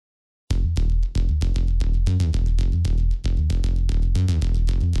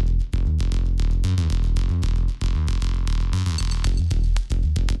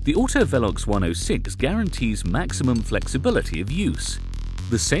The Autovelox 106 guarantees maximum flexibility of use.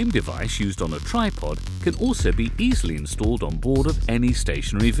 The same device used on a tripod can also be easily installed on board of any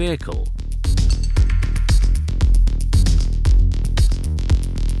stationary vehicle.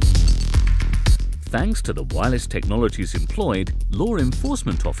 Thanks to the wireless technologies employed, law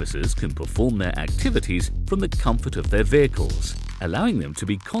enforcement officers can perform their activities from the comfort of their vehicles, allowing them to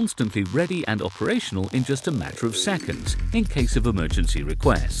be constantly ready and operational in just a matter of seconds in case of emergency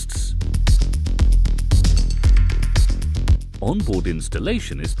requests. Onboard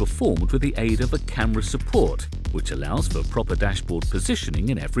installation is performed with the aid of a camera support, which allows for proper dashboard positioning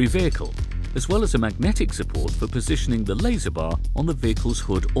in every vehicle, as well as a magnetic support for positioning the laser bar on the vehicle's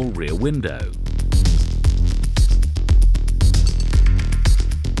hood or rear window.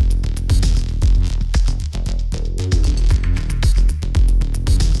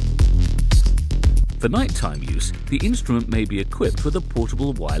 For nighttime use, the instrument may be equipped with a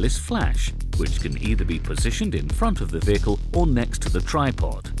portable wireless flash, which can either be positioned in front of the vehicle or next to the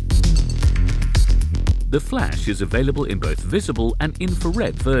tripod. The flash is available in both visible and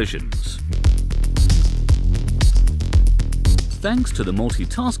infrared versions. Thanks to the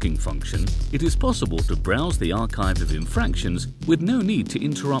multitasking function, it is possible to browse the archive of infractions with no need to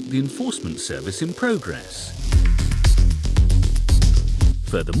interrupt the enforcement service in progress.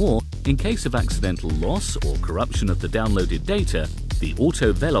 Furthermore, in case of accidental loss or corruption of the downloaded data, the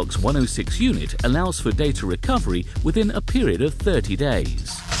Autovelox 106 unit allows for data recovery within a period of 30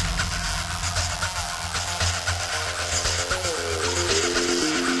 days.